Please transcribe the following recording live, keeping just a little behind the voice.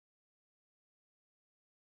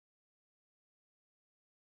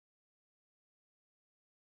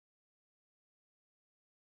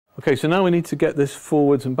Okay, so now we need to get this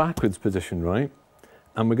forwards and backwards position right,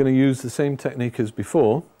 and we're going to use the same technique as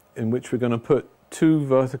before, in which we're going to put two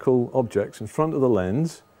vertical objects in front of the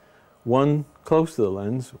lens, one close to the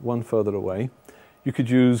lens, one further away. You could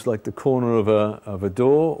use like the corner of a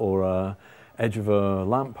door or a edge of a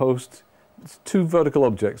lamppost. It's two vertical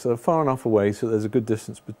objects that are far enough away so there's a good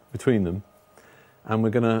distance between them. And we're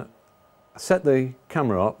going to set the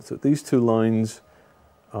camera up so that these two lines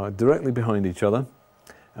are directly behind each other.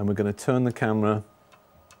 And we're going to turn the camera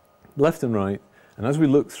left and right. And as we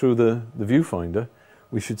look through the viewfinder,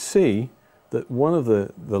 we should see that one of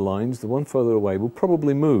the lines, the one further away, will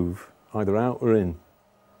probably move either out or in.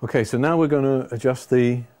 Okay, so now we're going to adjust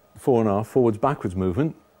the 4.5 forwards-backwards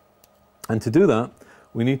movement. And to do that,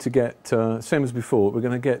 we need to get, same as before, we're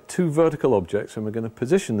going to get two vertical objects and we're going to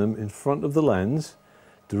position them in front of the lens,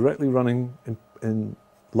 directly running in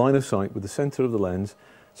line of sight with the center of the lens.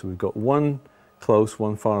 So we've got one close,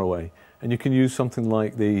 one far away. And you can use something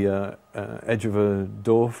like the edge of a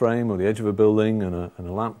door frame or the edge of a building and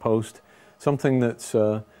a lamp post, something that's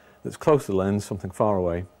close to the lens, something far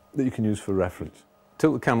away, that you can use for reference.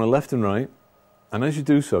 Tilt the camera left and right, and as you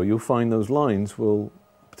do so, you'll find those lines will,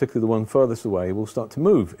 particularly the one furthest away, will start to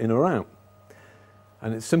move in or out.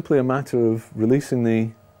 And it's simply a matter of releasing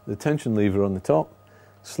the tension lever on the top,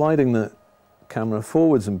 sliding the camera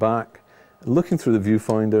forwards and back, looking through the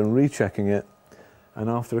viewfinder and rechecking it. And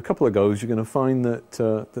after a couple of goes, you're going to find that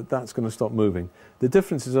that's going to stop moving. The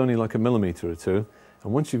difference is only like a millimeter or two.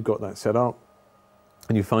 And once you've got that set up,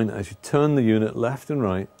 and you find that as you turn the unit left and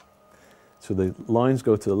right, so the lines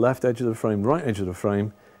go to the left edge of the frame, right edge of the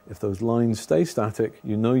frame, if those lines stay static,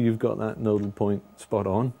 you know you've got that nodal point spot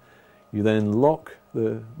on. You then lock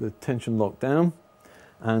the tension lock down,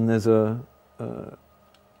 and there's a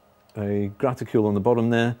graticule on the bottom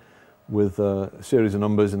there with a series of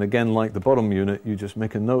numbers, and again, like the bottom unit, you just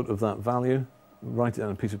make a note of that value, write it on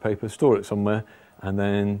a piece of paper, store it somewhere, and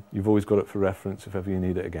then you've always got it for reference if ever you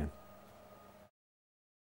need it again.